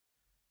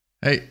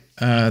Hey,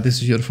 this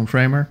is Jutta from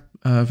Framer.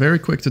 Very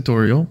quick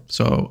tutorial.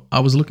 So I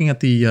was looking at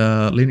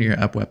the Linear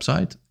app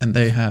website, and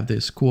they have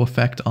this cool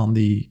effect on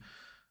the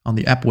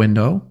app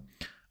window,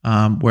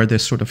 where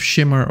this sort of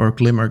shimmer or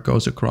glimmer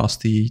goes across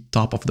the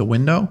top of the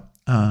window,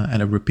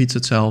 and it repeats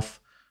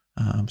itself.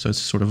 So it's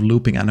a sort of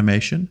looping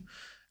animation.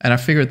 And I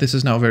figured this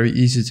is now very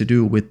easy to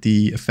do with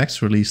the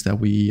effects release that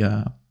we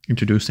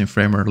introduced in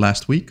Framer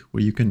last week,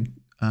 where you can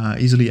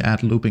easily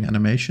add looping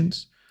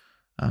animations.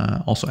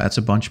 Also adds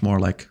a bunch more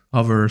like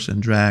hovers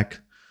and drag.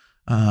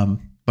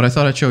 But I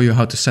thought I'd show you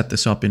how to set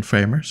this up in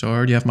Framer. So I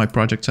already have my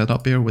project set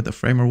up here with the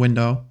Framer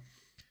window,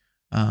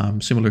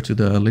 similar to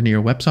the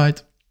Linear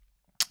website.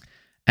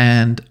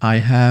 And I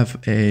have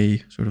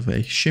a sort of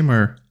a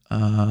shimmer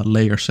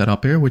layer set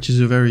up here, which is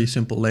a very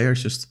simple layer.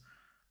 It's just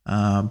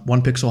 1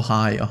 pixel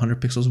high,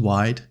 100 pixels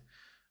wide.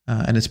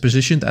 And it's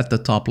positioned at the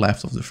top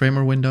left of the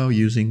Framer window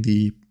using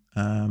the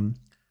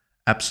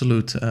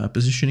absolute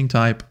positioning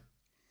type.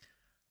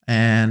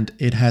 And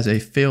it has a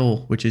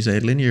fill, which is a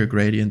linear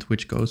gradient,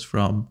 which goes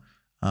from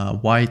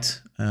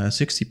white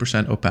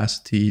 60%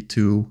 opacity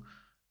to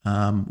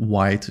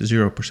white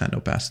 0%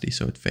 opacity.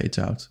 So it fades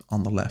out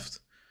on the left.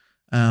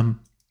 And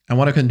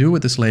what I can do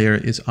with this layer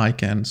is I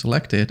can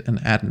select it and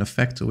add an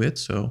effect to it.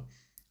 So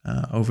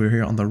over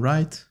here on the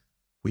right,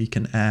 we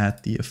can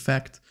add the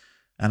effect.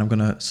 And I'm going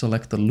to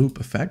select the loop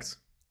effect,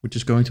 which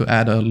is going to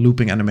add a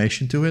looping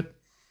animation to it.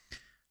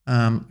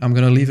 I'm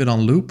going to leave it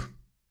on loop.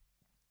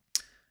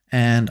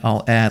 And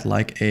I'll add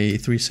like a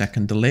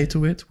 3-second delay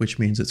to it, which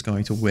means it's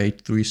going to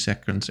wait 3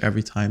 seconds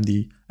every time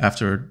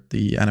after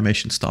the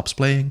animation stops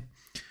playing.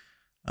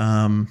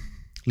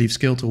 Leave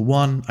scale to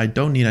 1. I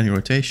don't need any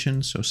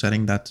rotation, so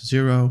setting that to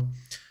 0.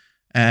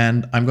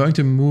 And I'm going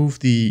to move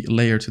the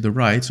layer to the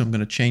right, so I'm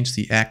going to change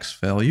the X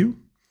value.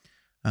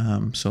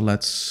 So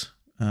let's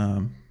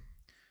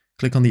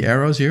click on the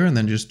arrows here and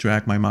then just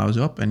drag my mouse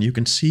up, and you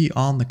can see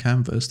on the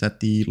canvas that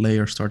the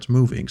layer starts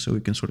moving. So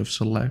we can sort of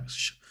select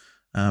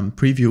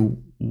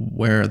preview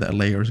where that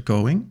layer is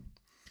going.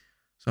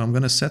 So I'm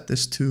going to set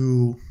this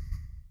to,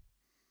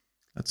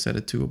 let's set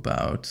it to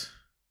about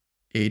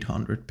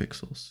 800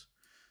 pixels,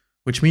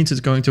 which means it's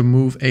going to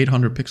move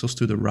 800 pixels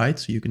to the right.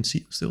 So you can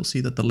still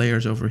see that the layer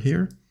is over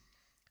here.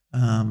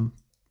 And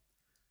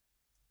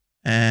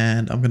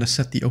I'm going to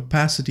set the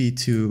opacity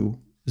to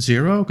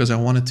 0 because I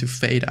want it to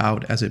fade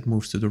out as it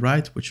moves to the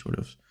right, which sort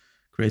of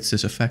creates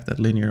this effect that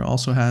Linear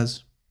also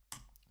has.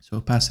 So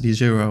opacity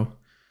 0.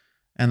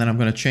 And then I'm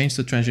going to change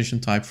the transition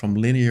type from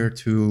linear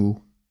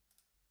to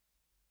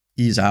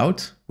ease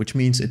out, which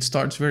means it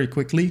starts very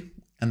quickly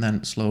and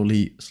then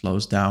slowly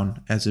slows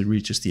down as it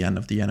reaches the end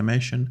of the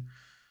animation.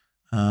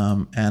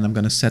 And I'm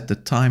going to set the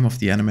time of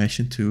the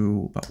animation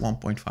to about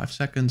 1.5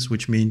 seconds,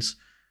 which means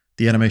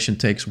the animation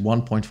takes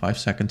 1.5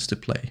 seconds to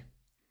play.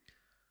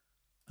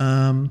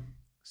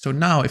 So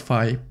now if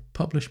I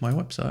publish my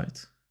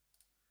website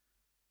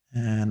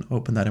and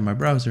open that in my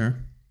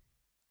browser,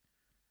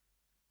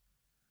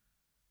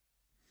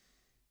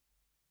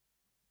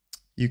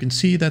 you can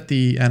see that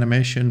the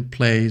animation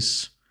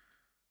plays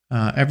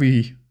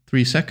every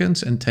 3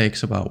 seconds and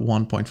takes about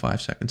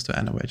 1.5 seconds to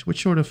animate,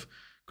 which sort of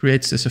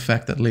creates this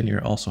effect that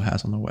Linear also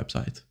has on their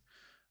website.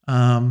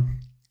 Now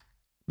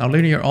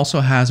Linear also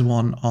has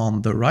one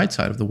on the right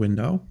side of the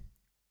window.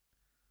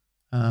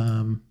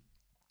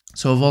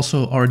 So I've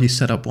also already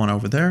set up one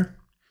over there.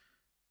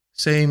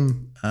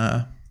 Same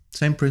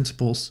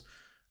principles,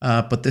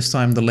 but this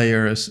time the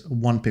layer is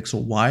 1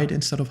 pixel wide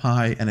instead of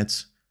high, and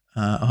it's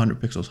 100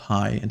 pixels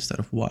high instead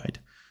of wide.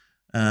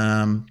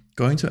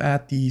 Going to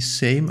add the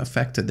same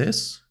effect to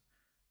this.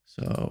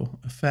 So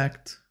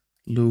effect,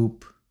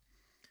 loop,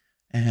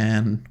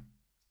 and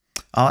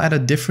I'll add a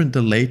different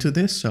delay to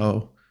this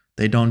so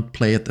they don't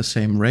play at the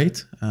same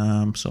rate.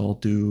 So I'll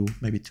do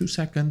maybe 2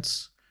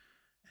 seconds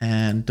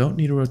and don't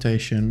need a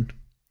rotation.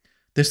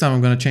 This time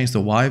I'm going to change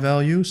the Y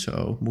value,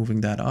 so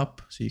moving that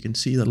up so you can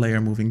see the layer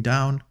moving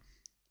down.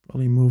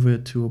 Probably move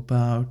it to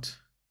about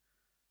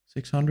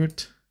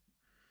 600.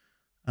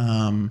 I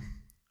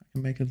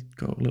can make it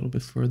go a little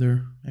bit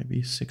further,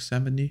 maybe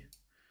 670.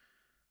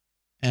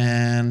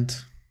 And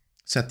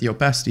set the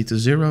opacity to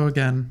 0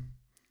 again,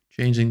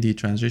 changing the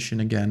transition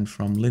again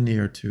from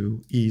linear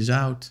to ease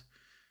out.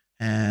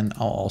 And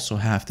I'll also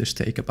have this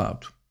take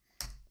about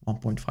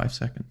 1.5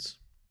 seconds.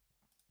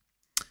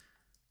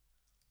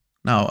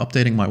 Now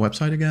updating my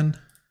website again.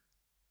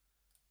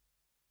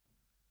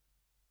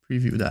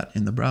 Preview that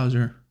in the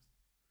browser.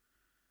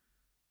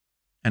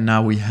 And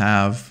now we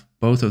have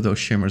both of those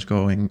shimmers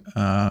going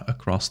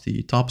across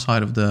the top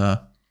side of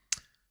the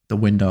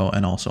window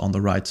and also on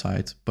the right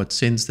side. But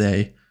since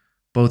they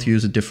both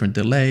use a different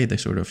delay, they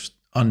sort of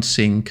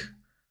unsync,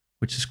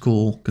 which is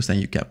cool because then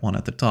you get one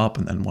at the top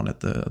and then one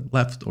at the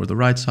left or the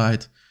right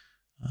side.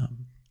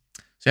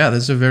 So yeah,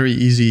 this is a very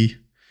easy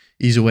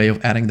way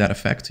of adding that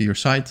effect to your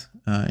site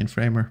in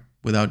Framer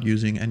without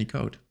using any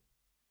code.